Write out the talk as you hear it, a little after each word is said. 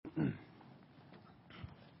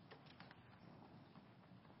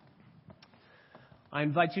I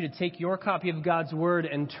invite you to take your copy of God's Word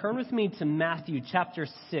and turn with me to Matthew chapter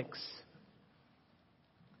 6.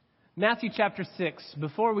 Matthew chapter 6.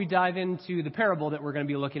 Before we dive into the parable that we're going to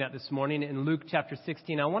be looking at this morning in Luke chapter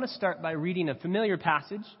 16, I want to start by reading a familiar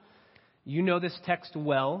passage. You know this text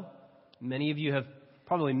well. Many of you have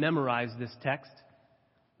probably memorized this text.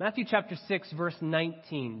 Matthew chapter 6, verse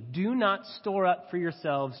 19. Do not store up for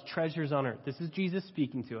yourselves treasures on earth. This is Jesus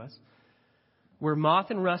speaking to us. Where moth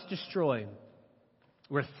and rust destroy,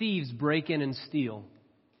 where thieves break in and steal.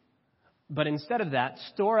 But instead of that,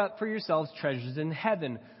 store up for yourselves treasures in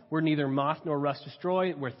heaven, where neither moth nor rust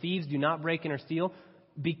destroy, where thieves do not break in or steal.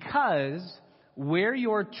 Because where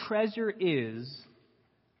your treasure is,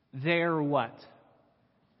 there what?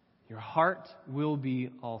 Your heart will be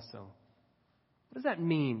also. What does that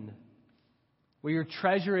mean? Where your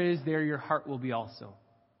treasure is, there your heart will be also.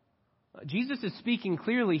 Jesus is speaking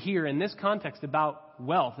clearly here in this context about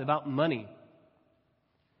wealth, about money.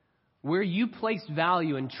 Where you place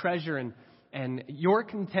value and treasure and your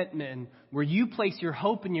contentment, and where you place your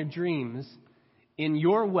hope and your dreams in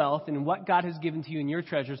your wealth and what God has given to you in your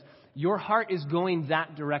treasures, your heart is going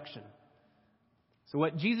that direction. So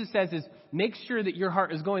what Jesus says is, make sure that your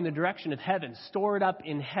heart is going the direction of heaven. Store it up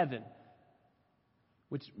in heaven.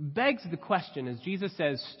 Which begs the question, as Jesus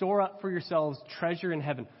says, store up for yourselves treasure in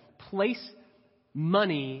heaven. Place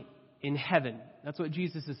money in heaven. That's what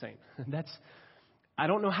Jesus is saying. I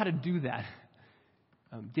don't know how to do that.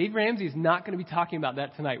 Dave Ramsey is not going to be talking about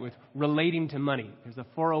that tonight with relating to money. There's a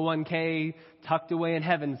 401k tucked away in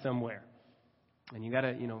heaven somewhere. And you got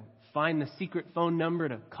to, find the secret phone number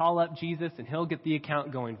to call up Jesus and he'll get the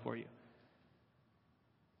account going for you.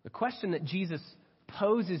 The question that Jesus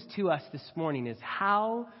poses to us this morning is,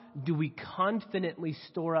 how do we confidently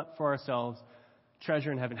store up for ourselves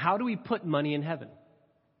treasure in heaven? How do we put money in heaven?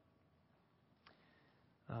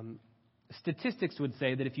 Statistics would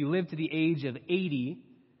say that if you live to the age of 80,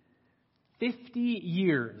 50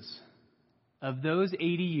 years of those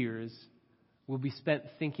 80 years will be spent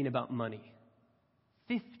thinking about money.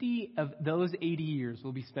 50 of those 80 years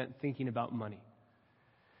will be spent thinking about money.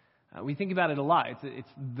 We think about it a lot. It's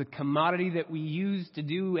the commodity that we use to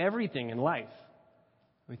do everything in life.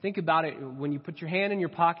 We think about it when you put your hand in your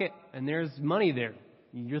pocket and there's money there.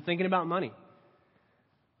 You're thinking about money.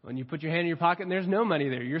 When you put your hand in your pocket and there's no money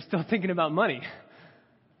there, you're still thinking about money.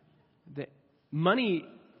 Money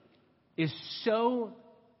is so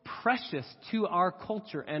precious to our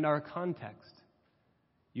culture and our context.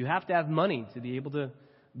 You have to have money to be able to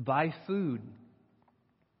buy food,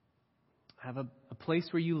 have a place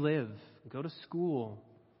where you live, go to school,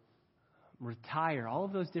 retire, all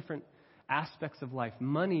of those different aspects of life.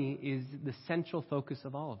 Money is the central focus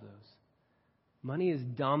of all of those. Money is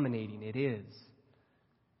dominating. It is.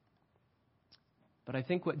 But I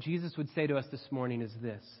think what Jesus would say to us this morning is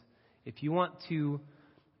this. If you want to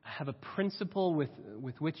have a principle with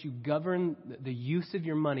which you govern the use of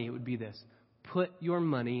your money, it would be this. Put your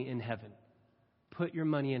money in heaven. Put your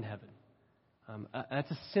money in heaven.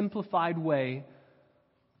 That's a simplified way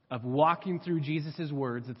of walking through Jesus'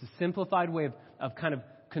 words. It's a simplified way of kind of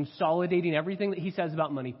consolidating everything that he says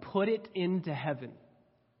about money. Put it into heaven.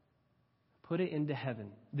 Put it into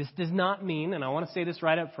heaven. This does not mean, and I want to say this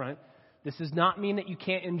right up front, this does not mean that you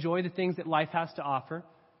can't enjoy the things that life has to offer.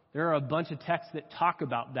 There are a bunch of texts that talk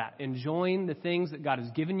about that. Enjoying the things that God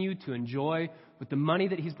has given you to enjoy with the money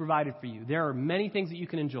that he's provided for you. There are many things that you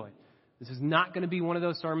can enjoy. This is not going to be one of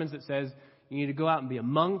those sermons that says you need to go out and be a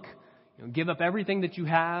monk, give up everything that you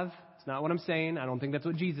have. It's not what I'm saying. I don't think that's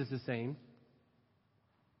what Jesus is saying.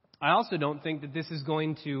 I also don't think that this is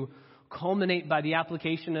going to culminate by the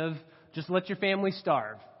application of just let your family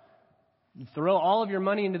starve. Throw all of your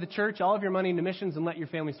money into the church, all of your money into missions, and let your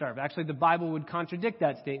family starve. Actually, the Bible would contradict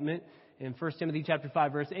that statement in 1 Timothy chapter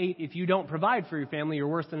 5, verse 8. If you don't provide for your family, you're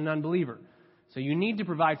worse than an unbeliever. So you need to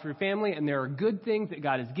provide for your family, and there are good things that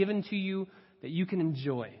God has given to you that you can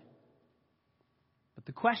enjoy. But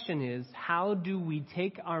the question is, how do we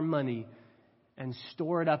take our money and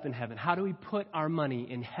store it up in heaven? How do we put our money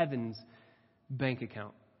in heaven's bank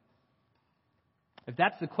account? If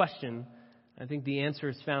that's the question, I think the answer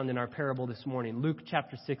is found in our parable this morning. Luke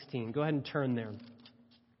chapter 16. Go ahead and turn there.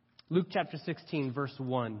 Luke chapter 16, verse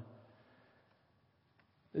 1.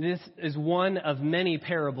 This is one of many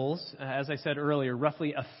parables. As I said earlier,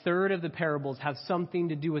 roughly a third of the parables have something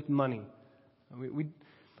to do with money.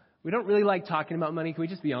 We don't really like talking about money. Can we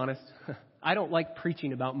just be honest? I don't like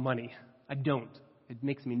preaching about money. I don't. It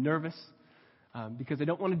makes me nervous because I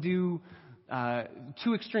don't want to do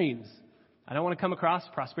two extremes. I don't want to come across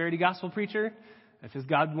prosperity gospel preacher. It says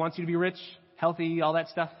God wants you to be rich, healthy, all that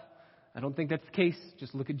stuff. I don't think that's the case.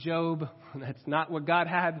 Just look at Job. That's not what God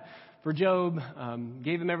had for Job.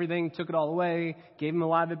 Gave him everything, took it all away, gave him a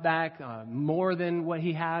lot of it back, more than what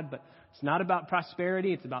he had. But it's not about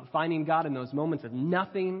prosperity. It's about finding God in those moments of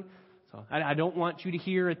nothing. So I don't want you to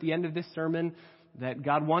hear at the end of this sermon that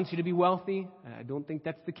God wants you to be wealthy. I don't think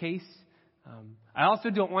that's the case. I also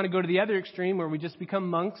don't want to go to the other extreme where we just become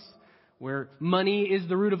monks, where money is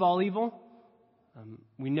the root of all evil.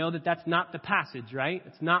 We know that that's not the passage, right?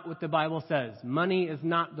 It's not what the Bible says. Money is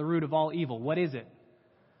not the root of all evil. What is it?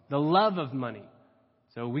 The love of money.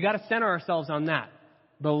 So we got to center ourselves on that.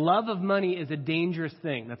 The love of money is a dangerous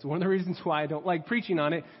thing. That's one of the reasons why I don't like preaching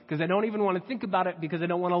on it, because I don't even want to think about it because I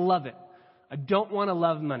don't want to love it. I don't want to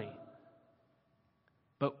love money.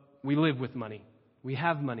 But we live with money. We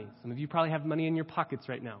have money. Some of you probably have money in your pockets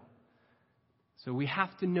right now. So we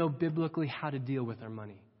have to know biblically how to deal with our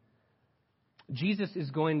money. Jesus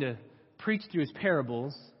is going to preach through his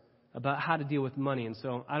parables about how to deal with money. And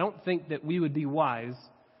so I don't think that we would be wise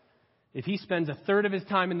if he spends a third of his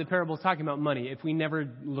time in the parables talking about money if we never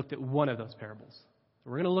looked at one of those parables.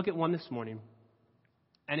 So we're going to look at one this morning.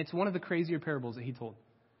 And it's one of the crazier parables that he told.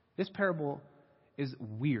 This parable is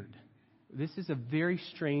weird. This is a very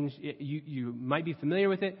strange, you might be familiar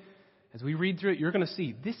with it. As we read through it, you're going to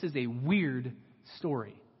see this is a weird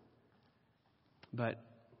story. But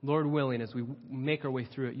Lord willing, as we make our way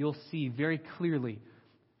through it, you'll see very clearly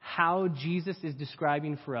how Jesus is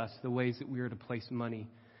describing for us the ways that we are to place money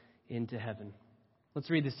into heaven. Let's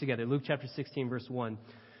read this together. Luke chapter 16, verse 1.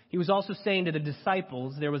 He was also saying to the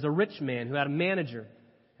disciples, there was a rich man who had a manager,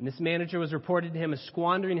 and this manager was reported to him as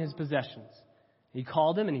squandering his possessions. He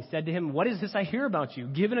called him and he said to him, "What is this I hear about you?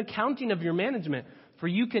 Give an accounting of your management, for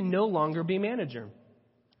you can no longer be manager."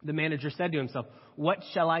 The manager said to himself, "What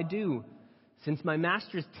shall I do? Since my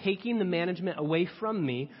master is taking the management away from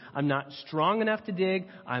me, I'm not strong enough to dig.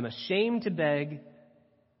 I'm ashamed to beg.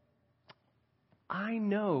 I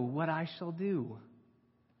know what I shall do,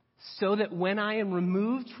 so that when I am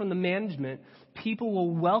removed from the management, people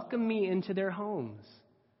will welcome me into their homes."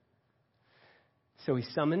 So he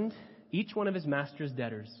summoned each one of his master's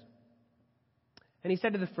debtors. And he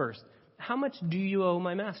said to the first, "How much do you owe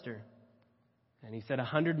my master?" And he said,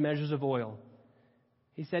 100 measures of oil.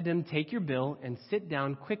 He said to him, "Take your bill and sit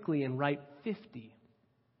down quickly and write 50.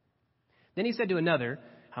 Then he said to another,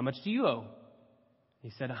 "How much do you owe?" He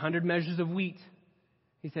said, 100 measures of wheat.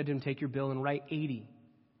 He said to him, "Take your bill and write 80.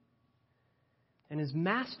 And his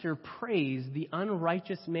master praised the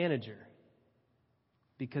unrighteous manager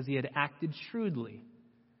because he had acted shrewdly.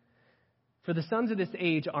 For the sons of this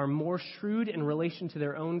age are more shrewd in relation to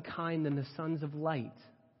their own kind than the sons of light.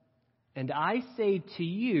 And I say to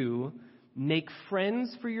you, make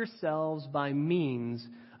friends for yourselves by means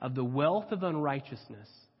of the wealth of unrighteousness,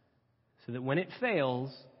 so that when it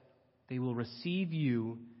fails, they will receive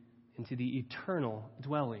you into the eternal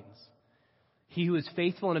dwellings. He who is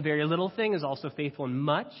faithful in a very little thing is also faithful in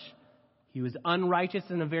much. He who is unrighteous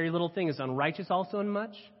in a very little thing is unrighteous also in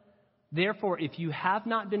much. Therefore, if you have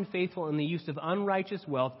not been faithful in the use of unrighteous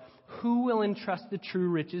wealth, who will entrust the true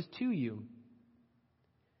riches to you?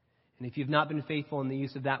 And if you have not been faithful in the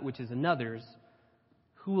use of that which is another's,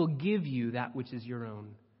 who will give you that which is your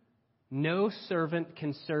own? No servant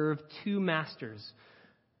can serve two masters,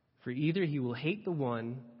 for either he will hate the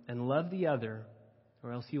one and love the other,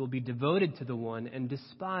 or else he will be devoted to the one and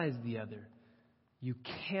despise the other. You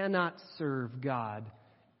cannot serve God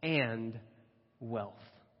and wealth.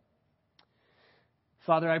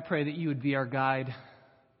 Father, I pray that you would be our guide.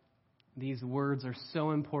 These words are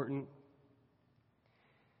so important.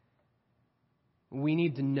 We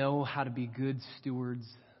need to know how to be good stewards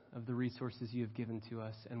of the resources you have given to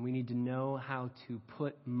us, and we need to know how to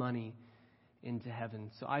put money into heaven.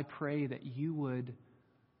 So I pray that you would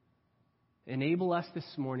enable us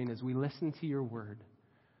this morning as we listen to your word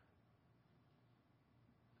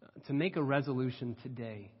to make a resolution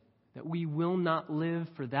today that we will not live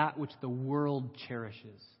for that which the world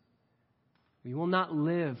cherishes. We will not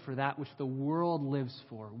live for that which the world lives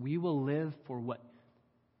for. We will live for what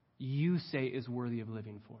you say is worthy of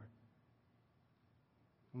living for.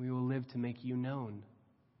 We will live to make you known.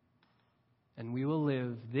 And we will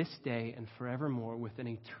live this day and forevermore with an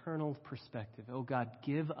eternal perspective. Oh God,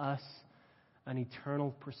 give us an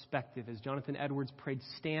eternal perspective. As Jonathan Edwards prayed,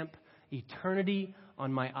 stamp eternity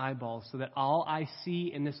on my eyeballs so that all I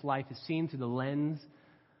see in this life is seen through the lens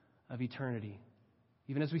of eternity.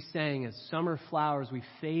 Even as we sang, as summer flowers, we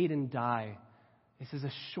fade and die. This is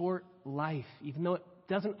a short life, even though it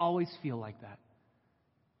doesn't always feel like that.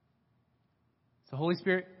 So Holy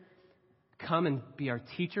Spirit, come and be our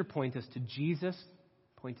teacher. Point us to Jesus.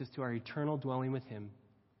 Point us to our eternal dwelling with him.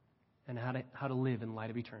 and how to live in light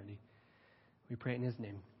of eternity. We pray it in his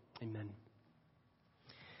name. Amen.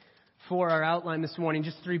 For our outline this morning,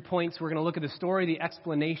 just 3 points. We're going to look at the story, the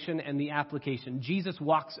explanation, and the application. Jesus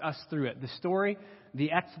walks us through it. The story,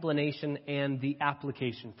 the explanation, and the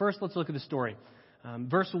application. First, let's look at the story.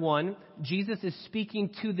 Verse 1, Jesus is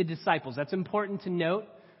speaking to the disciples. That's important to note.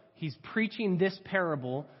 He's preaching this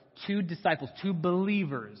parable to disciples, to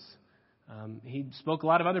believers. He spoke a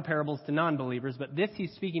lot of other parables to non-believers, but this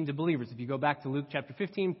he's speaking to believers. If you go back to Luke chapter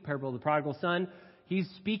 15, parable of the prodigal son, he's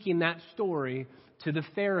speaking that story to the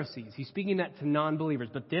Pharisees. He's speaking that to non-believers,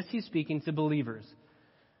 but this he's speaking to believers.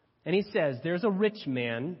 And he says, there's a rich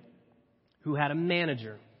man who had a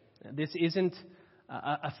manager. This isn't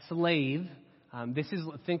a slave. This is,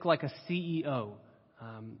 think like a CEO.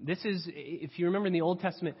 This is, if you remember in the Old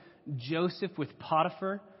Testament, Joseph with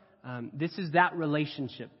Potiphar. This is that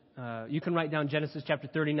relationship. You can write down Genesis chapter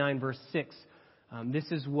 39, verse 6. This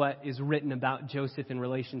is what is written about Joseph in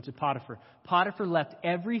relation to Potiphar. Potiphar left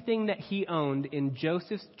everything that he owned in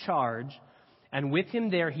Joseph's charge, and with him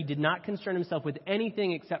there he did not concern himself with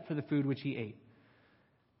anything except for the food which he ate.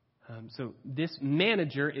 So this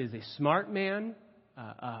manager is a smart man,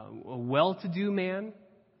 a well-to-do man.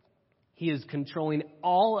 He is controlling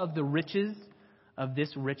all of the riches of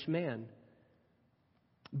this rich man.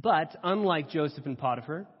 But unlike Joseph and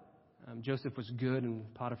Potiphar, Joseph was good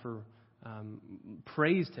and Potiphar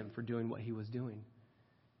praised him for doing what he was doing.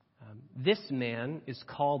 This man is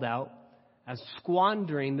called out as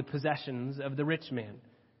squandering the possessions of the rich man.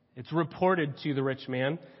 It's reported to the rich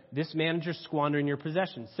man, this manager's squandering your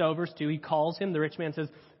possessions. So verse 2, he calls him. The rich man says,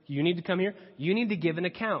 you need to come here. You need to give an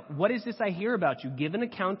account. What is this I hear about you? Give an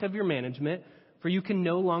account of your management, for you can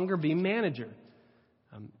no longer be manager.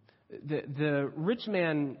 The rich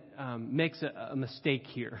man makes a mistake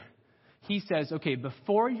here. He says, okay,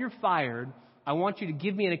 before you're fired, I want you to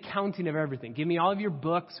give me an accounting of everything. Give me all of your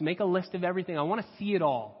books. Make a list of everything. I want to see it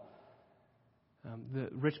all. The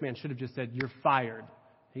rich man should have just said, you're fired.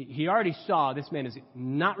 He already saw this man is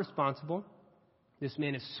not responsible. This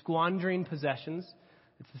man is squandering possessions.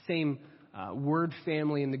 It's the same word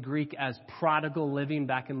family in the Greek as prodigal living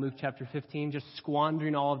back in Luke chapter 15, just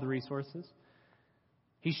squandering all of the resources.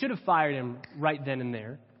 He should have fired him right then and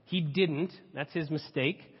there. He didn't. That's his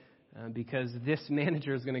mistake, because this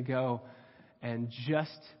manager is going to go and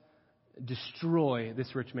just destroy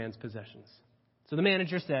this rich man's possessions. So the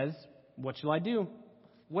manager says, what shall I do?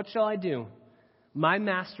 What shall I do? My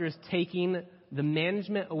master is taking the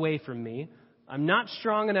management away from me. I'm not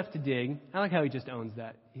strong enough to dig. I like how he just owns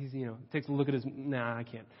that. He's, takes a look at his, I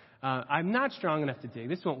can't. I'm not strong enough to dig.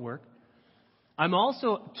 This won't work. I'm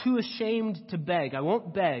also too ashamed to beg. I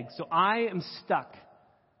won't beg, so I am stuck.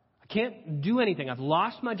 I can't do anything. I've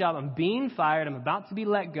lost my job. I'm being fired. I'm about to be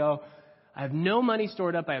let go. I have no money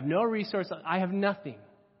stored up. I have no resource. I have nothing.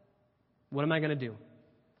 What am I going to do?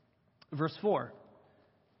 Verse 4.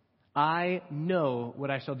 I know what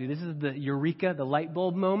I shall do. This is the eureka, the light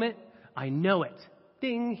bulb moment. I know it.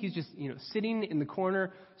 Ding. He's just, sitting in the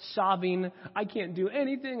corner, sobbing. I can't do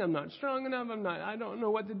anything. I'm not strong enough. I don't know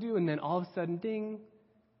what to do. And then all of a sudden, ding.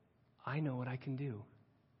 I know what I can do.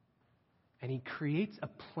 And he creates a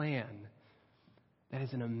plan that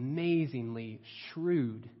is an amazingly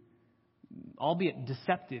shrewd, albeit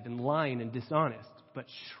deceptive and lying and dishonest, but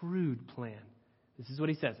shrewd plan. This is what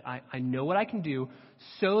he says. I know what I can do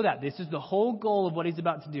so that this is the whole goal of what he's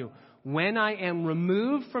about to do. When I am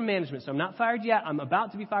removed from management, so I'm not fired yet, I'm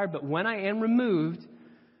about to be fired, but when I am removed,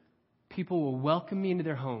 people will welcome me into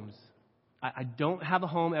their homes. I don't have a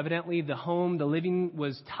home. Evidently, the living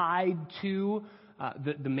was tied to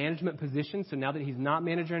the management position. So now that he's not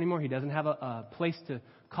manager anymore, he doesn't have a place to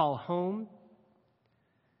call home.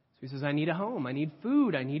 So he says, I need a home. I need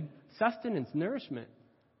food. I need sustenance, nourishment.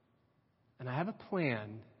 And I have a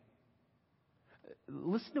plan.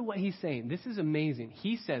 Listen to what he's saying. This is amazing.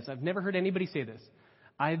 He says, I've never heard anybody say this.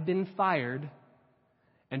 I've been fired,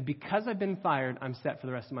 and because I've been fired, I'm set for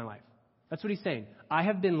the rest of my life. That's what he's saying. I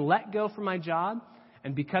have been let go from my job,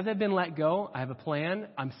 and because I've been let go, I have a plan.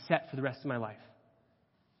 I'm set for the rest of my life.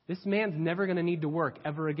 This man's never going to need to work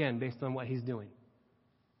ever again based on what he's doing.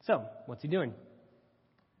 So, what's he doing?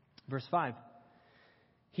 Verse 5.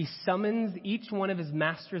 He summons each one of his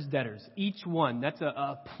master's debtors. Each one. That's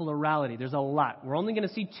a plurality. There's a lot. We're only going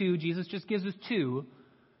to see two. Jesus just gives us two.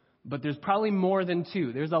 But there's probably more than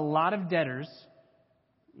two. There's a lot of debtors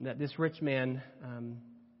that this rich man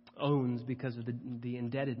owns because of the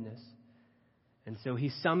indebtedness. And so he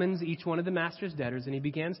summons each one of the master's debtors, and he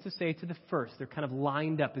begins to say to the first, they're kind of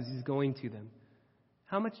lined up as he's going to them,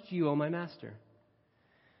 how much do you owe my master?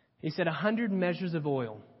 He said, 100 measures of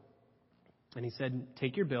oil. And he said,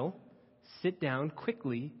 take your bill. sit down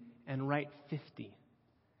quickly and write 50.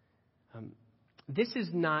 This is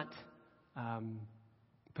not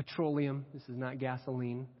petroleum. This is not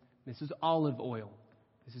gasoline. This is olive oil.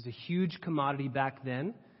 This is a huge commodity back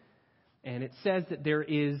then. And it says that there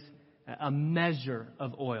is a measure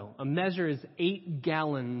of oil. A measure is 8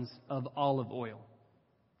 gallons of olive oil.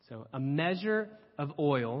 So a measure of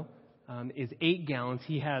oil is 8 gallons.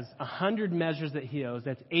 He has 100 measures that he owes.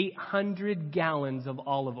 That's 800 gallons of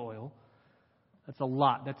olive oil. That's a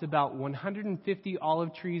lot. That's about 150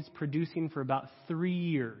 olive trees producing for about 3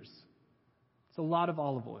 years. It's a lot of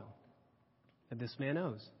olive oil that this man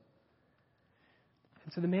owes.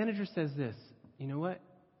 And so the manager says this, you know what?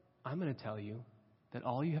 I'm going to tell you that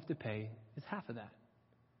all you have to pay is half of that.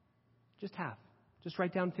 Just half. Just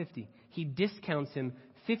write down 50. He discounts him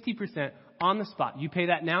 50% on the spot. You pay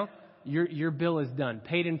that now, your bill is done.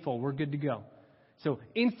 Paid in full. We're good to go. So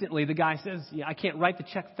instantly the guy says, yeah, I can't write the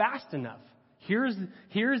check fast enough. Here's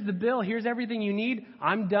the bill. Here's everything you need.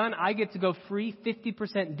 I'm done. I get to go free.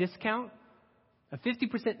 50% discount. A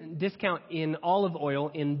 50% discount in olive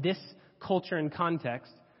oil in this culture and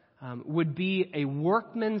context would be a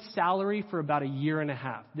workman's salary for about a year and a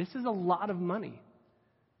half. This is a lot of money.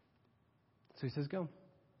 So he says, go.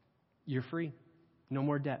 You're free. No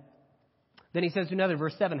more debt. Then he says to another,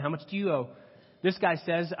 verse 7, how much do you owe? This guy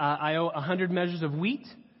says, I owe 100 measures of wheat.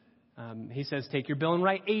 He says, take your bill and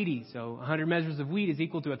write 80. So 100 measures of wheat is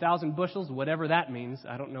equal to 1,000 bushels, whatever that means.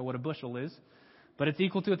 I don't know what a bushel is, but it's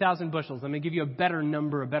equal to 1,000 bushels. Let me give you a better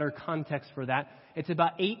number, a better context for that. It's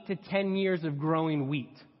about 8 to 10 years of growing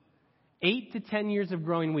wheat. 8 to 10 years of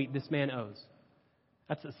growing wheat this man owes.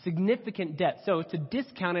 That's a significant debt. So to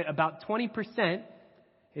discount it about 20%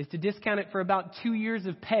 is to discount it for about 2 years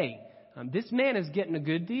of pay. This man is getting a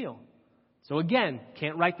good deal. So again,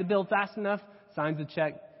 can't write the bill fast enough, signs the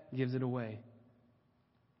check, gives it away.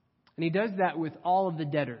 And he does that with all of the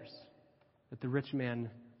debtors that the rich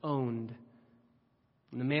man owned.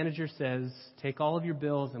 And the manager says, take all of your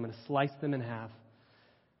bills, I'm going to slice them in half.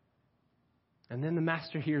 And then the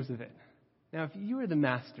master hears of it. Now, if you are the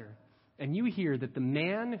master and you hear that the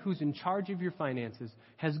man who's in charge of your finances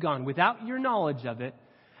has gone without your knowledge of it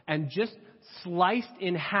and just sliced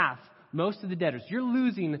in half most of the debtors, you're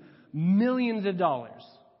losing millions of dollars.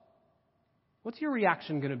 What's your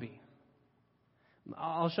reaction going to be?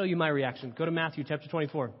 I'll show you my reaction. Go to Matthew chapter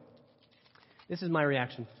 24. This is my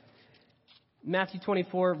reaction. Matthew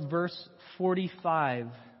 24, verse 45.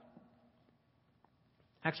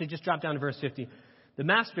 Actually, just drop down to verse 50. The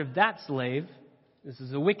master of that slave, this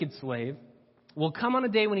is a wicked slave, will come on a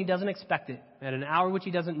day when he doesn't expect it, at an hour which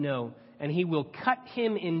he doesn't know, and he will cut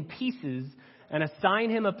him in pieces and assign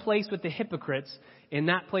him a place with the hypocrites. In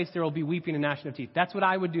that place there will be weeping and gnashing of teeth. That's what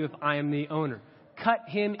I would do if I am the owner. Cut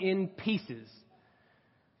him in pieces.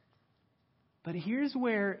 But here's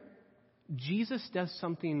where Jesus does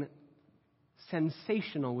something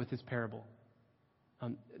sensational with his parable.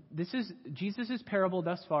 Jesus' parable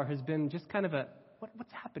thus far has been just kind of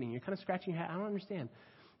what's happening? You're kind of scratching your head. I don't understand.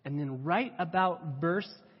 And then right about verse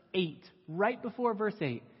 8, right before verse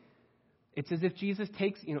 8, it's as if Jesus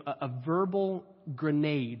takes a verbal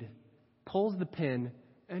grenade, pulls the pin,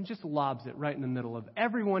 and just lobs it right in the middle of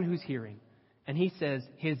everyone who's hearing. And he says,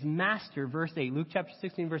 his master, verse 8, Luke chapter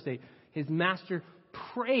 16, verse 8, his master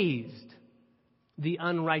praised the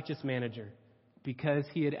unrighteous manager because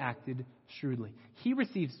he had acted shrewdly. He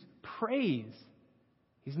receives praise.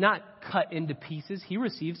 He's not cut into pieces. He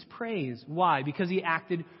receives praise. Why? Because he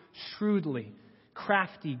acted shrewdly.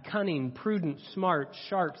 Crafty, cunning, prudent, smart,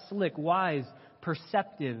 sharp, slick, wise,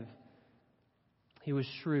 perceptive. He was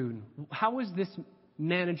shrewd. How was this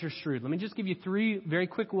manager shrewd? Let me just give you 3 very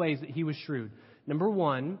quick ways that he was shrewd. Number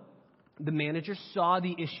 1, the manager saw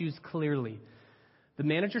the issues clearly. The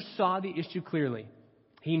manager saw the issue clearly.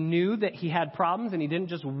 He knew that he had problems and he didn't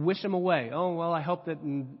just wish them away. Oh, well, I hope that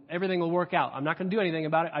everything will work out. I'm not going to do anything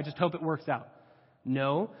about it. I just hope it works out.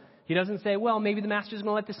 No. He doesn't say, well, maybe the master's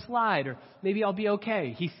going to let this slide or maybe I'll be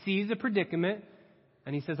okay. He sees a predicament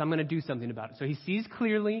and he says, I'm going to do something about it. So he sees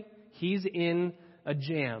clearly he's in a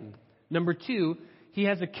jam. Number 2, he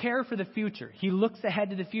has a care for the future. He looks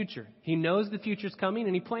ahead to the future. He knows the future's coming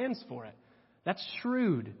and he plans for it. That's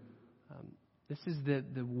shrewd. This is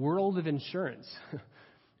the world of insurance.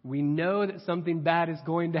 We know that something bad is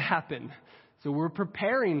going to happen. So we're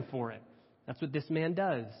preparing for it. That's what this man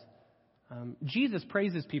does. Jesus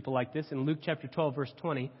praises people like this in Luke chapter 12, verse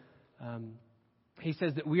 20. He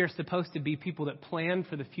says that we are supposed to be people that plan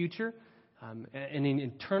for the future in an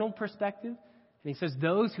eternal perspective. And he says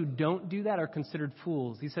those who don't do that are considered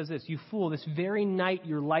fools. He says this, you fool, this very night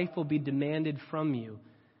your life will be demanded from you.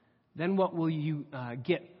 Then what will you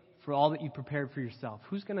get for all that you prepared for yourself?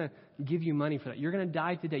 Who's going to give you money for that? You're going to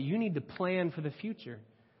die today. You need to plan for the future.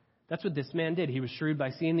 That's what this man did. He was shrewd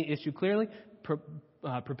by seeing the issue clearly,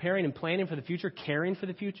 preparing and planning for the future, caring for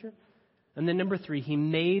the future. And then number 3, he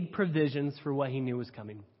made provisions for what he knew was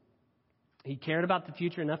coming. He cared about the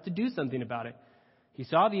future enough to do something about it. He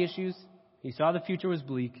saw the issues, he saw the future was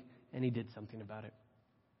bleak, and he did something about it.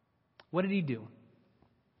 What did he do?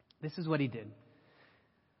 This is what he did.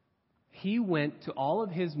 He went to all of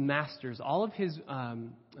his masters, all of his,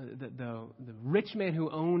 the rich man who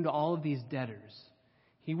owned all of these debtors.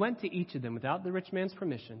 He went to each of them without the rich man's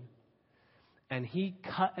permission, and he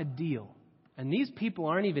cut a deal. And these people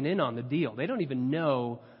aren't even in on the deal. They don't even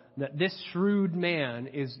know that this shrewd man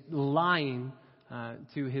is lying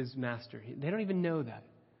to his master. They don't even know that.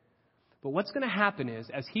 But what's going to happen is,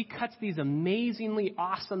 as he cuts these amazingly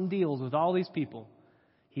awesome deals with all these people,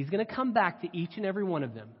 he's going to come back to each and every one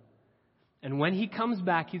of them. And when he comes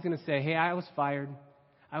back, he's going to say, hey, I was fired.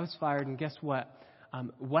 And guess what?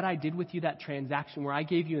 What I did with you, that transaction where I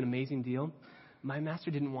gave you an amazing deal, my master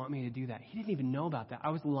didn't want me to do that. He didn't even know about that. I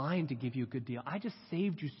was lying to give you a good deal. I just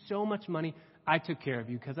saved you so much money. I took care of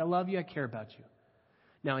you because I love you. I care about you.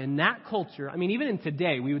 Now, in that culture, I mean, even in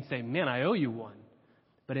today, we would say, man, I owe you one.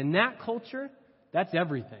 But in that culture, that's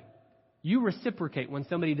everything. You reciprocate when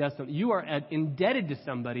somebody does something. You are indebted to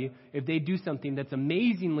somebody if they do something that's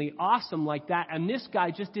amazingly awesome like that. And this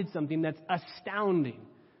guy just did something that's astounding.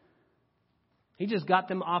 He just got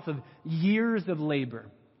them off of years of labor,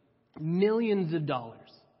 millions of dollars.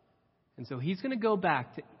 And so he's going to go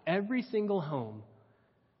back to every single home.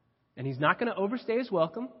 And he's not going to overstay his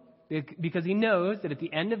welcome because he knows that at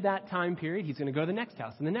the end of that time period, he's going to go to the next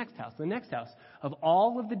house and the next house and the next house of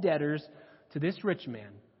all of the debtors to this rich man.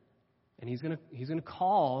 And he's going to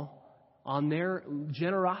call on their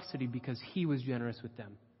generosity because he was generous with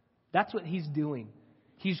them. That's what he's doing.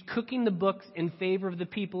 He's cooking the books in favor of the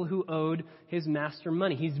people who owed his master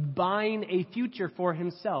money. He's buying a future for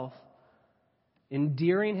himself,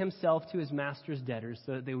 endearing himself to his master's debtors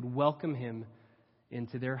so that they would welcome him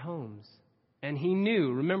into their homes. And he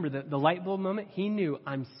knew, remember the light bulb moment? He knew,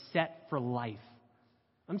 I'm set for life.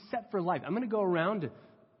 I'm set for life. I'm going to go around to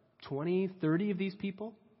 20, 30 of these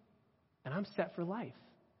people, and I'm set for life.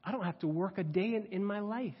 I don't have to work a day in my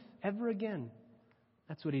life ever again.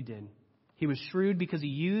 That's what he did. He was shrewd because he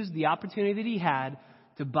used the opportunity that he had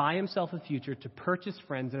to buy himself a future, to purchase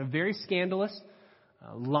friends in a very scandalous,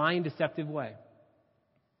 lying, deceptive way.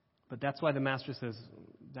 But that's why the master says,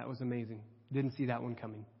 that was amazing. Didn't see that one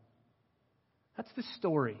coming. That's the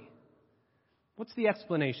story. What's the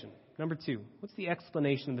explanation? Number 2, what's the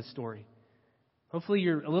explanation of the story? Hopefully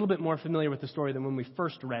you're a little bit more familiar with the story than when we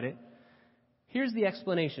first read it. Here's the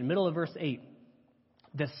explanation, middle of verse 8.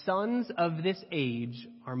 The sons of this age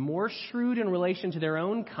are more shrewd in relation to their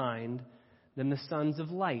own kind than the sons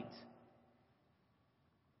of light.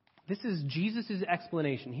 This is Jesus'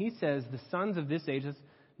 explanation. He says the sons of this age,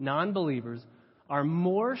 non-believers, are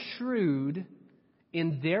more shrewd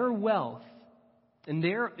in their wealth, in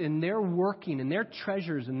their working, in their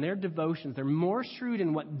treasures, in their devotions. They're more shrewd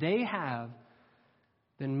in what they have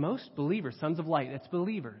than most believers, sons of light. That's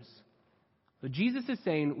believers. So Jesus is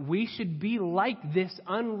saying we should be like this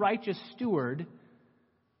unrighteous steward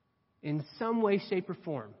in some way, shape, or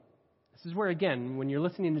form. This is where, again, when you're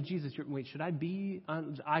listening to Jesus,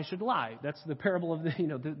 I should lie. That's the parable of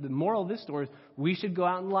the moral of this story is we should go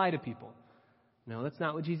out and lie to people. No, that's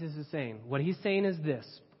not what Jesus is saying. What he's saying is this.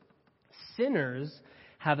 Sinners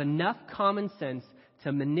have enough common sense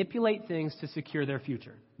to manipulate things to secure their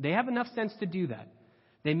future. They have enough sense to do that.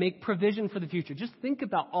 They make provision for the future. Just think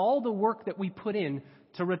about all the work that we put in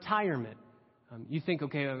to retirement. You think,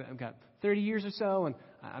 okay, I've got 30 years or so, and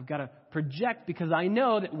I've got to project because I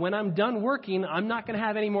know that when I'm done working, I'm not going to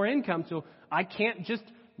have any more income, so I can't just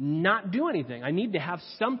not do anything. I need to have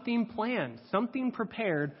something planned, something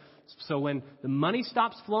prepared, so when the money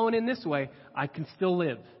stops flowing in this way, I can still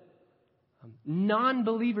live.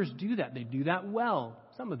 Non-believers do that. They do that well.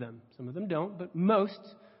 Some of them don't, but most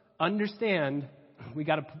understand we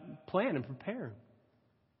got to plan and prepare.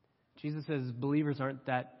 Jesus says believers aren't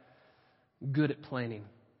that good at planning.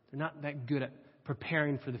 They're not that good at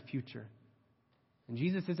preparing for the future. And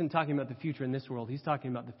Jesus isn't talking about the future in this world. He's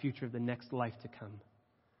talking about the future of the next life to come.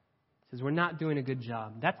 He says we're not doing a good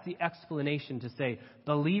job. That's the explanation to say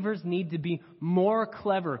believers need to be more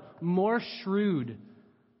clever, more shrewd.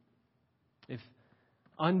 If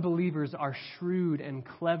unbelievers are shrewd and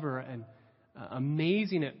clever and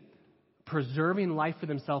amazing at preserving life for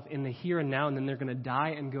themselves in the here and now, and then they're going to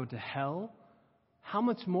die and go to hell, how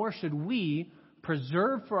much more should we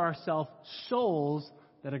preserve for ourselves souls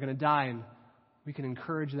that are going to die and we can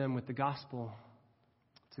encourage them with the gospel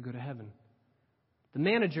to go to heaven. The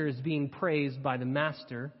manager is being praised by the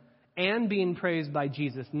master and being praised by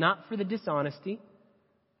Jesus, not for the dishonesty,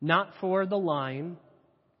 not for the lying,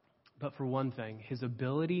 but for one thing, his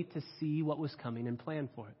ability to see what was coming and plan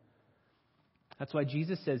for it. That's why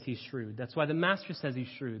Jesus says he's shrewd. That's why the master says he's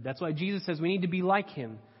shrewd. That's why Jesus says we need to be like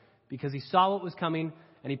him, because he saw what was coming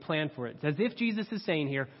and he planned for it. It's as if Jesus is saying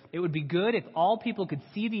here, it would be good if all people could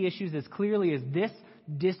see the issues as clearly as this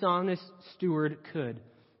dishonest steward could.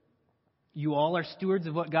 You all are stewards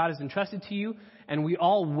of what God has entrusted to you, and we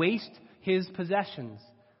all waste his possessions.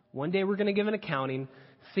 One day we're going to give an accounting.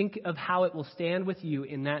 Think of how it will stand with you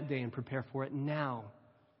in that day and prepare for it now.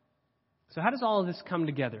 So how does all of this come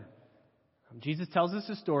together? Jesus tells us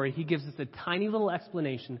a story. He gives us a tiny little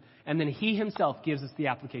explanation, and then he himself gives us the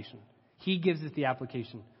application. He gives us the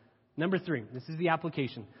application. Number 3, this is the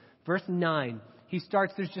application. Verse 9, he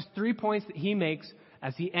starts, there's just 3 points that he makes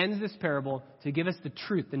as he ends this parable to give us the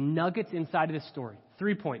truth, the nuggets inside of this story.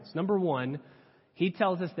 3 points. Number 1, he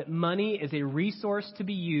tells us that money is a resource to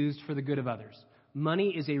be used for the good of others. Money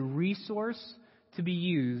is a resource to be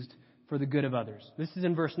used for the good of others. This is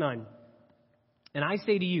in verse 9. And I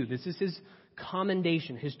say to you, this is his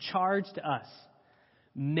commendation, his charge to us.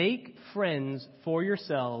 Make friends for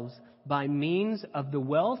yourselves by means of the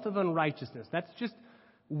wealth of unrighteousness. That's just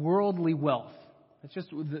worldly wealth. That's just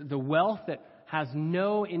the wealth that has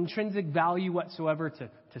no intrinsic value whatsoever to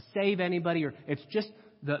save anybody, or it's just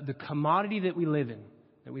the commodity that we live in,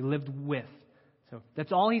 that we lived with. So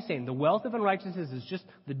that's all he's saying. The wealth of unrighteousness is just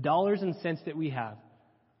the dollars and cents that we have.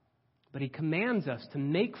 But he commands us to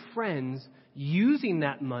make friends using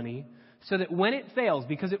that money so that when it fails,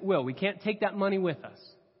 because it will, we can't take that money with us.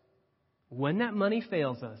 When that money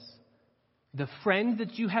fails us, the friends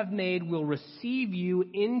that you have made will receive you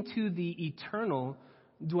into the eternal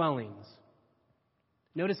dwellings.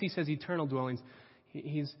 Notice he says eternal dwellings.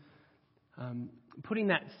 He's putting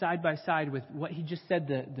that side by side with what he just said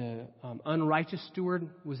the unrighteous steward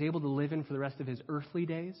was able to live in for the rest of his earthly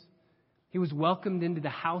days. He was welcomed into the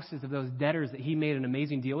houses of those debtors that he made an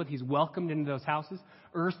amazing deal with. He's welcomed into those houses,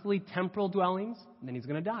 earthly, temporal dwellings, and then he's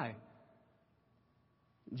going to die.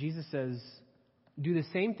 Jesus says, do the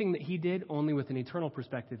same thing that he did, only with an eternal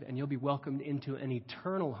perspective, and you'll be welcomed into an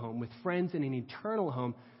eternal home, with friends in an eternal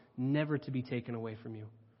home, never to be taken away from you.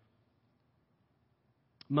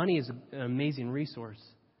 Money is an amazing resource,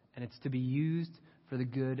 and it's to be used for the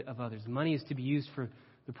good of others. Money is to be used for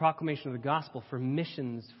the proclamation of the gospel, for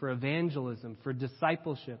missions, for evangelism, for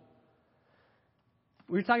discipleship.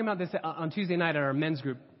 We were talking about this on Tuesday night at our men's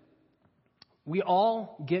group. We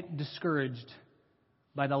all get discouraged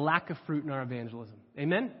by the lack of fruit in our evangelism.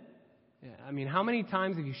 Amen? Yeah, I mean, how many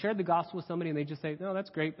times have you shared the gospel with somebody and they just say, no,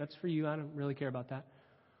 that's great, that's for you, I don't really care about that.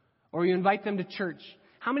 Or you invite them to church.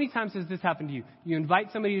 How many times has this happened to you? You invite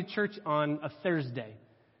somebody to church on a Thursday,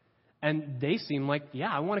 and they seem like,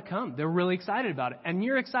 yeah, I want to come. They're really excited about it. And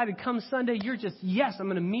you're excited. Come Sunday, you're just, yes, I'm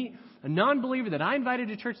going to meet a non-believer that I invited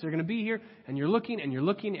to church. They're going to be here. And you're looking, and you're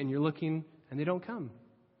looking, and you're looking, and they don't come.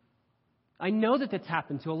 I know that that's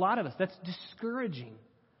happened to a lot of us. That's discouraging.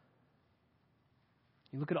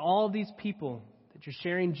 You look at all of these people that you're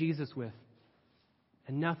sharing Jesus with,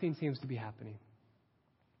 and nothing seems to be happening.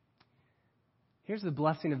 Here's the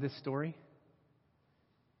blessing of this story.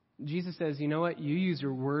 Jesus says, you know what? You use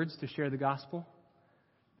your words to share the gospel,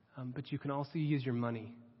 but you can also use your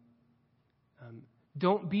money.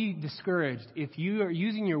 Don't be discouraged. If you are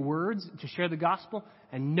using your words to share the gospel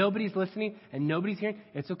and nobody's listening and nobody's hearing,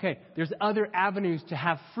 it's okay. There's other avenues to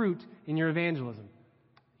have fruit in your evangelism.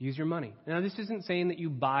 Use your money. Now, this isn't saying that you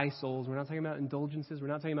buy souls. We're not talking about indulgences. We're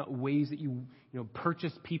not talking about ways that you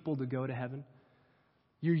purchase people to go to heaven.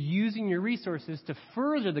 You're using your resources to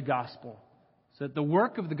further the gospel. So that the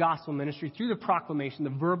work of the gospel ministry, through the proclamation, the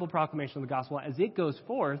verbal proclamation of the gospel, as it goes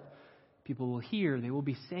forth, people will hear, they will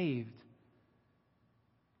be saved.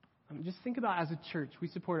 Just think about, as a church, we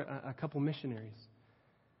support a couple missionaries.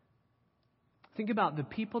 Think about the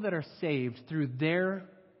people that are saved through their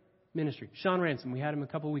ministry. Sean Ransom, we had him a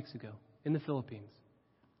couple weeks ago in the Philippines.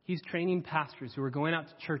 He's training pastors who are going out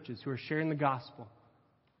to churches, who are sharing the gospel.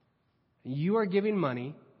 And you are giving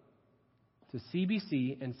money to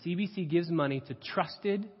CBC, and CBC gives money to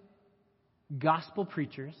trusted gospel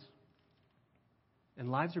preachers,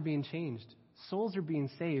 and lives are being changed. Souls are being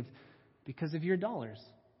saved because of your dollars.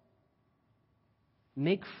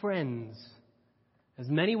 Make friends as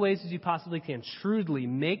many ways as you possibly can. Shrewdly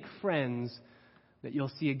make friends that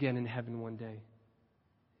you'll see again in heaven one day.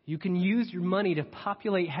 You can use your money to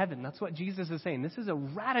populate heaven. That's what Jesus is saying. This is a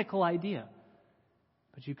radical idea,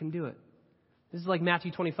 but you can do it. This is like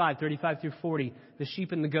Matthew 25, 35 through 40. The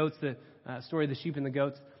sheep and the goats, the story of the sheep and the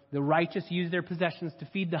goats. The righteous use their possessions to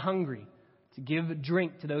feed the hungry, to give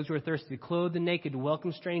drink to those who are thirsty, to clothe the naked, to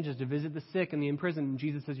welcome strangers, to visit the sick and the imprisoned. And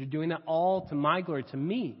Jesus says, you're doing that all to my glory, to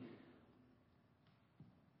me.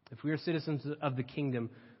 If we are citizens of the kingdom,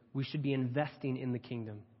 we should be investing in the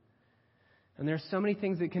kingdom. And there are so many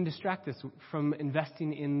things that can distract us from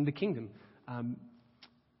investing in the kingdom.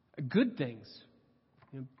 Good things.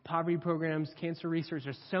 Poverty programs, cancer research.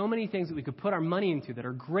 There's so many things that we could put our money into that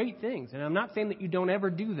are great things. And I'm not saying that you don't ever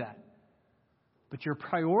do that. But your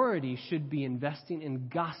priority should be investing in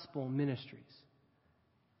gospel ministries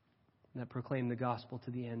that proclaim the gospel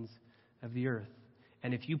to the ends of the earth.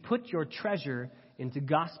 And if you put your treasure into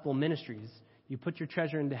gospel ministries, you put your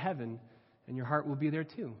treasure into heaven, and your heart will be there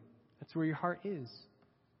too. That's where your heart is.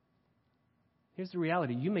 Here's the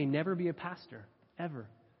reality. You may never be a pastor, ever.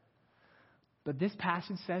 But this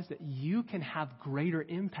passage says that you can have greater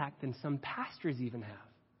impact than some pastors even have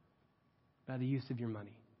by the use of your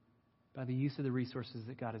money, by the use of the resources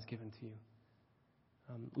that God has given to you.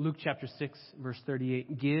 Luke chapter 6, verse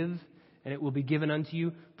 38, give, and it will be given unto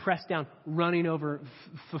you, pressed down, running over,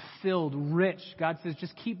 fulfilled, rich. God says,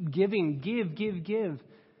 just keep giving, give.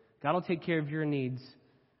 God will take care of your needs.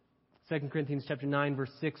 2 Corinthians chapter 9,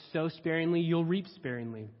 verse 6, sow sparingly, you'll reap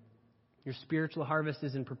sparingly. Your spiritual harvest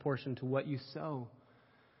is in proportion to what you sow.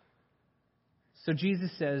 So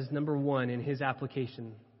Jesus says, number one, in his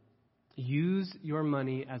application, use your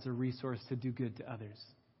money as a resource to do good to others.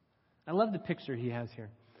 I love the picture he has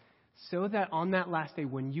here. So that on that last day,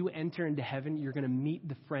 when you enter into heaven, you're going to meet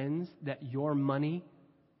the friends that your money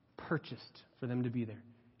purchased for them to be there.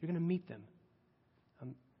 You're going to meet them.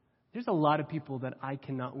 There's a lot of people that I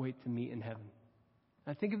cannot wait to meet in heaven.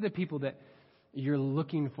 I think of the people that you're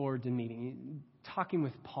looking forward to meeting. Talking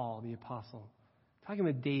with Paul, the apostle. Talking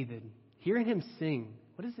with David. Hearing him sing.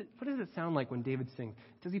 What does it sound like when David sings?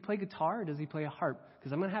 Does he play guitar or does he play a harp?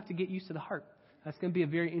 Because I'm going to have to get used to the harp. That's going to be a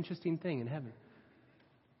very interesting thing in heaven.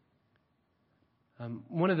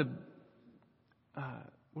 One of the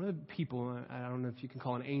people, I don't know if you can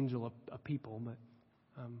call an angel a people, but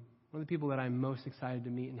one of the people that I'm most excited to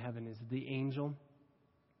meet in heaven is the angel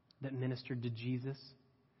that ministered to Jesus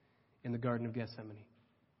in the Garden of Gethsemane.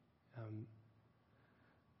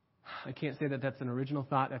 I can't say that that's an original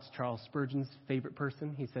thought. That's Charles Spurgeon's favorite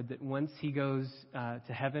person. He said that once he goes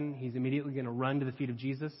to heaven, he's immediately going to run to the feet of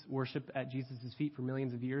Jesus, worship at Jesus' feet for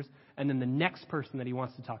millions of years, and then the next person that he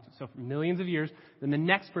wants to talk to. So for millions of years, then the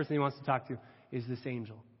next person he wants to talk to is this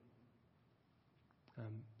angel.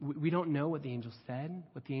 We don't know what the angel said,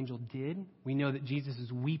 what the angel did. We know that Jesus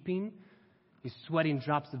is weeping. He's sweating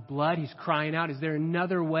drops of blood. He's crying out, is there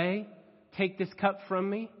another way? Take this cup from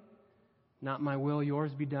me. Not my will,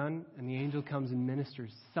 yours be done. And the angel comes and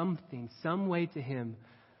ministers something, some way to him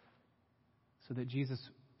so that Jesus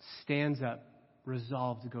stands up,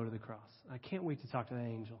 resolved to go to the cross. I can't wait to talk to that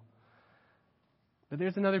angel. But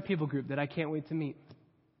there's another people group that I can't wait to meet.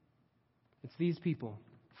 It's these people,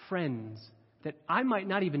 friends that I might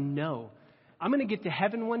not even know. I'm going to get to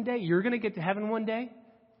heaven one day. You're going to get to heaven one day.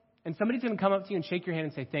 And somebody's going to come up to you and shake your hand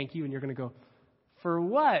and say, thank you. And you're going to go, for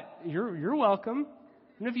what? You're welcome.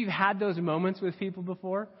 I don't know if you've had those moments with people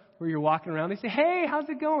before where you're walking around. They say, hey, how's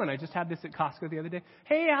it going? I just had this at Costco the other day.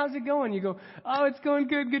 Hey, how's it going? You go, oh, it's going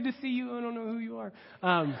good. Good to see you. I don't know who you are.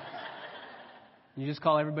 You just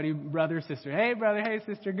call everybody brother, sister. Hey, brother. Hey,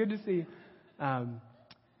 sister. Good to see you. I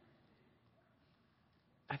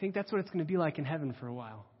think that's what it's going to be like in heaven for a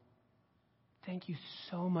while. Thank you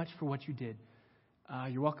so much for what you did.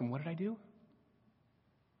 You're welcome. What did I do?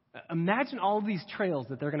 Imagine all of these trails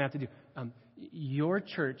that they're going to have to do. Your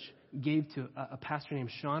church gave to a pastor named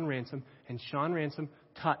Sean Ransom, and Sean Ransom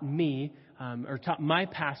taught me, or taught my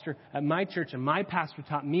pastor at my church, and my pastor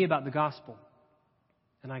taught me about the gospel.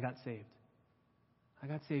 And I got saved. I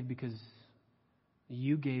got saved because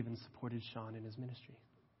you gave and supported Sean in his ministry.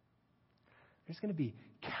 There's going to be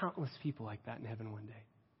countless people like that in heaven one day.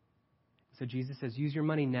 So Jesus says, use your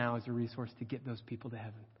money now as a resource to get those people to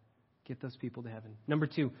heaven. Get those people to heaven. Number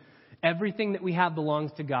two, everything that we have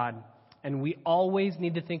belongs to God. And we always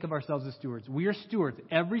need to think of ourselves as stewards. We are stewards.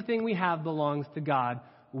 Everything we have belongs to God.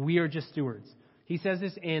 We are just stewards. He says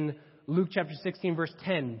this in Luke chapter 16, verse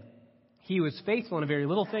 10. He who is faithful in a very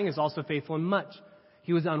little thing is also faithful in much.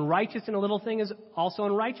 He was unrighteous in a little thing is also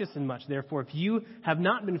unrighteous in much. Therefore, if you have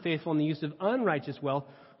not been faithful in the use of unrighteous wealth,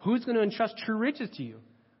 who's going to entrust true riches to you?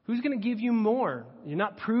 Who's going to give you more? You're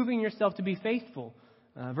not proving yourself to be faithful.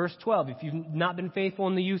 Verse 12, if you've not been faithful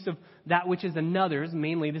in the use of that which is another's,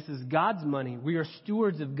 mainly this is God's money. We are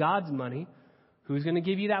stewards of God's money. Who's going to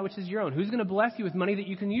give you that which is your own? Who's going to bless you with money that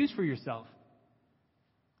you can use for yourself?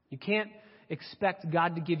 You can't expect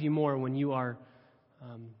God to give you more when you are,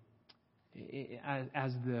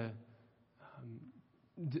 as the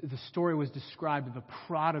story was described of a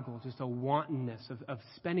prodigal, just a wantonness of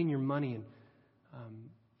spending your money. And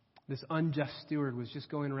this unjust steward was just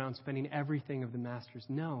going around spending everything of the master's.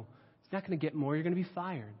 No, it's not going to get more. You're going to be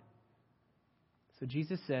fired. So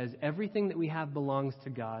Jesus says everything that we have belongs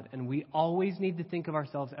to God, and we always need to think of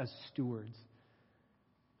ourselves as stewards.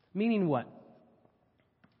 Meaning what?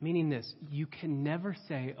 Meaning this: you can never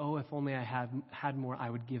say, "Oh, if only I had more, I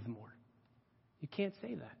would give more." You can't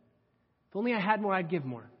say that. If only I had more, I'd give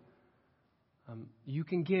more. You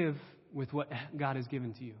can give with what God has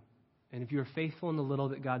given to you. And if you are faithful in the little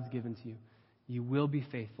that God's given to you, you will be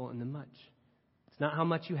faithful in the much. It's not how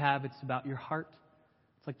much you have, it's about your heart.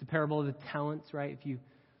 It's like the parable of the talents, right? If you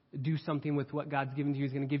do something with what God's given to you,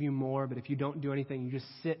 He's going to give you more. But if you don't do anything, you just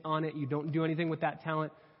sit on it, you don't do anything with that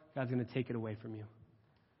talent, God's going to take it away from you.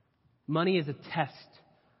 Money is a test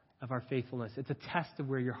of our faithfulness. It's a test of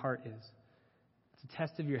where your heart is. It's a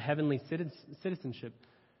test of your heavenly citizenship.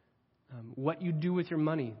 What you do with your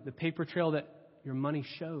money, the paper trail that your money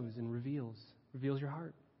shows and reveals your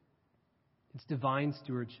heart. It's divine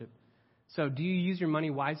stewardship. So do you use your money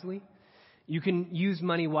wisely? You can use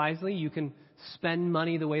money wisely. You can spend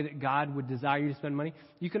money the way that God would desire you to spend money.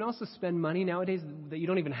 You can also spend money nowadays that you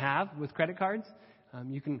don't even have with credit cards.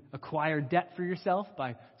 You can acquire debt for yourself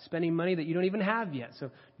by spending money that you don't even have yet.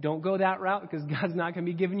 So don't go that route, because God's not going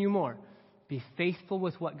to be giving you more. Be faithful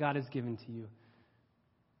with what God has given to you.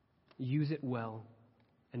 Use it well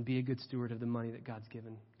and be a good steward of the money that God's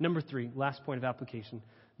given. Number 3, last point of application.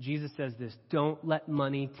 Jesus says this: don't let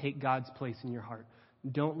money take God's place in your heart.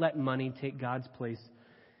 Don't let money take God's place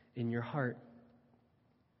in your heart.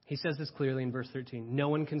 He says this clearly in verse 13. No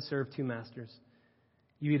one can serve two masters.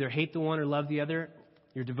 You either hate the one or love the other.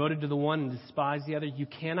 You're devoted to the one and despise the other. You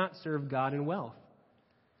cannot serve God and wealth.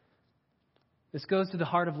 This goes to the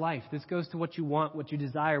heart of life. This goes to what you want, what you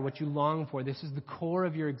desire, what you long for. This is the core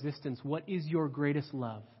of your existence. What is your greatest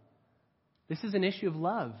love? This is an issue of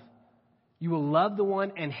love. You will love the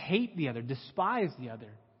one and hate the other, despise the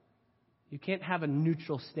other. You can't have a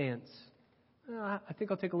neutral stance. I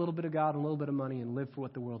think I'll take a little bit of God and a little bit of money and live for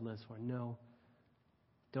what the world lives for. No.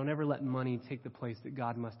 Don't ever let money take the place that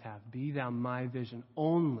God must have. Be thou my vision,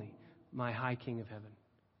 only my high King of heaven.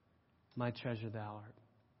 My treasure thou art.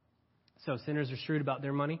 So sinners are shrewd about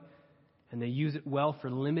their money, and they use it well for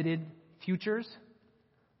limited futures.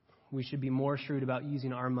 We should be more shrewd about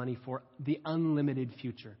using our money for the unlimited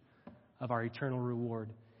future of our eternal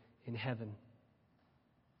reward in heaven.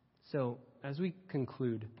 So, as we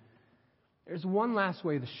conclude, there's one last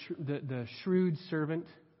way the shrewd servant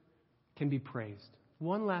can be praised.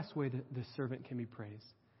 One last way that the servant can be praised.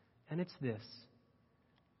 And it's this: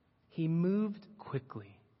 he moved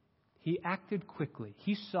quickly. He acted quickly.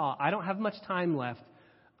 He saw, I don't have much time left.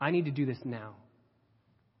 I need to do this now.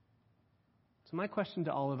 So my question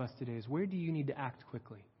to all of us today is, where do you need to act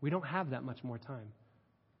quickly? We don't have that much more time.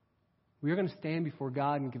 We are going to stand before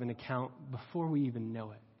God and give an account before we even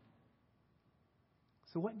know it.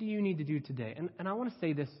 So what do you need to do today? And I want to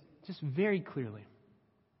say this just very clearly.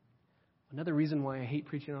 Another reason why I hate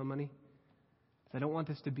preaching on money is I don't want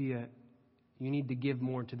this to be you need to give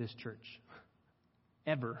more to this church.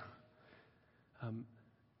 Ever.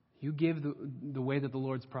 You give the way that the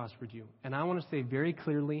Lord's prospered you. And I want to say very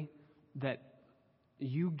clearly that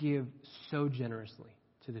you give so generously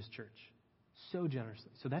to this church. So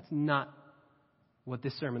generously. So that's not what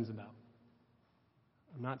this sermon's about.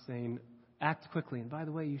 I'm not saying act quickly. And by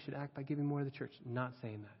the way, you should act by giving more to the church. I'm not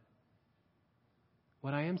saying that.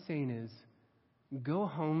 What I am saying is, go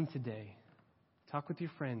home today. Talk with your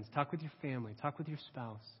friends. Talk with your family. Talk with your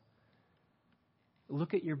spouse.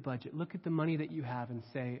 Look at your budget. Look at the money that you have and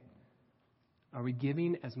say, are we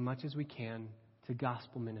giving as much as we can to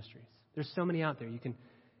gospel ministries? There's so many out there.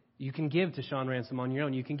 You can give to Sean Ransom on your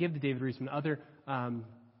own. You can give to David Reisman, other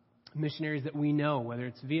missionaries that we know, whether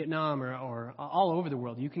it's Vietnam or all over the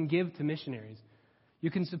world. You can give to missionaries. You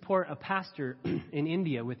can support a pastor in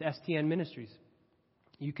India with STN Ministries.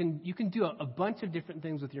 You can do a bunch of different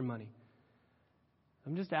things with your money.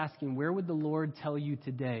 I'm just asking, where would the Lord tell you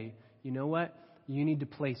today, you know what? You need to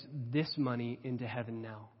place this money into heaven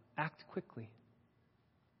now. Act quickly.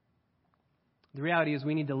 The reality is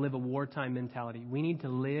we need to live a wartime mentality. We need to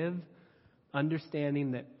live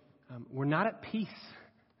understanding that we're not at peace.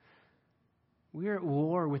 We're at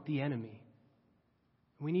war with the enemy.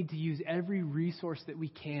 We need to use every resource that we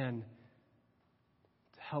can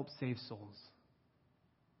to help save souls.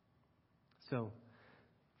 So,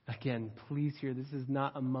 again, please hear, this is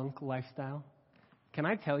not a monk lifestyle. Can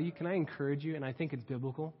I tell you, can I encourage you, and I think it's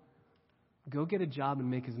biblical, go get a job and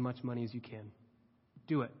make as much money as you can.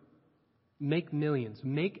 Do it. Make millions.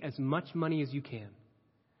 Make as much money as you can.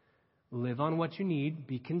 Live on what you need,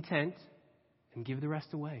 be content, and give the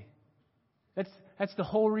rest away. That's the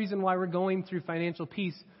whole reason why we're going through financial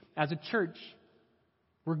peace as a church.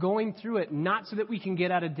 We're going through it not so that we can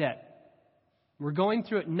get out of debt. We're going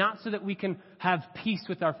through it not so that we can have peace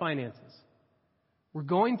with our finances. We're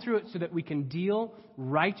going through it so that we can deal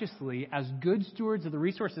righteously as good stewards of the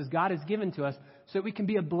resources God has given to us so that we can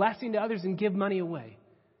be a blessing to others and give money away.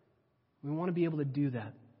 We want to be able to do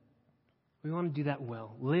that. We want to do that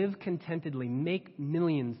well. Live contentedly. Make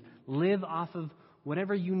millions. Live off of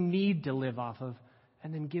whatever you need to live off of,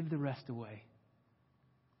 and then give the rest away.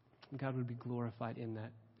 God would be glorified in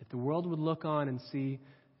that. If the world would look on and see,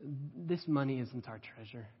 this money isn't our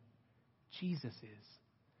treasure. Jesus is.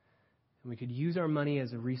 And we could use our money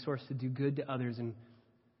as a resource to do good to others and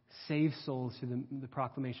save souls through the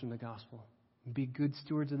proclamation of the gospel. Be good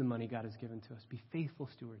stewards of the money God has given to us. Be faithful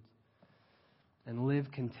stewards. And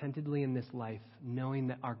live contentedly in this life, knowing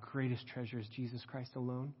that our greatest treasure is Jesus Christ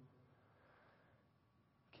alone.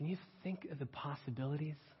 Can you think of the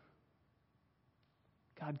possibilities?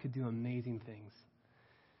 God could do amazing things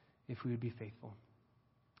if we would be faithful.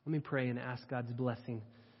 Let me pray and ask God's blessing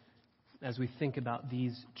as we think about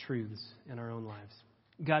these truths in our own lives.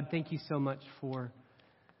 God, thank you so much for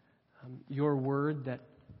your word that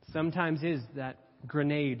sometimes is that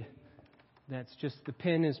grenade that's just the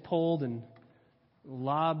pin is pulled and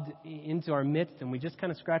lobbed into our midst and we just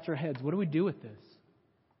kind of scratch our heads. What do we do with this?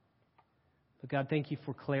 But God, thank you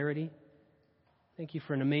for clarity. Thank you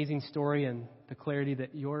for an amazing story and the clarity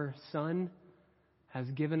that your Son has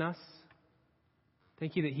given us.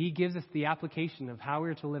 Thank you that he gives us the application of how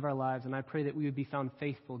we're to live our lives. And I pray that we would be found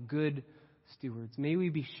faithful, good stewards. May we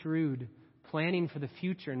be shrewd, planning for the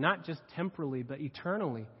future, not just temporally, but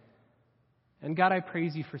eternally. And God, I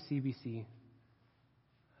praise you for CBC.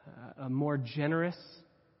 A more generous,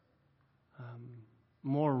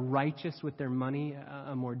 more righteous with their money,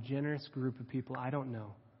 a more generous group of people. I don't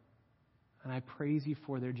know. And I praise you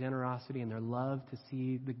for their generosity and their love to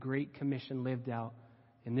see the Great Commission lived out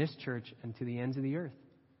in this church and to the ends of the earth.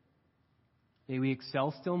 May we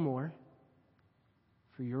excel still more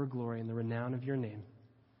for your glory and the renown of your name.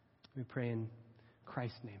 We pray in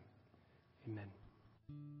Christ's name. Amen.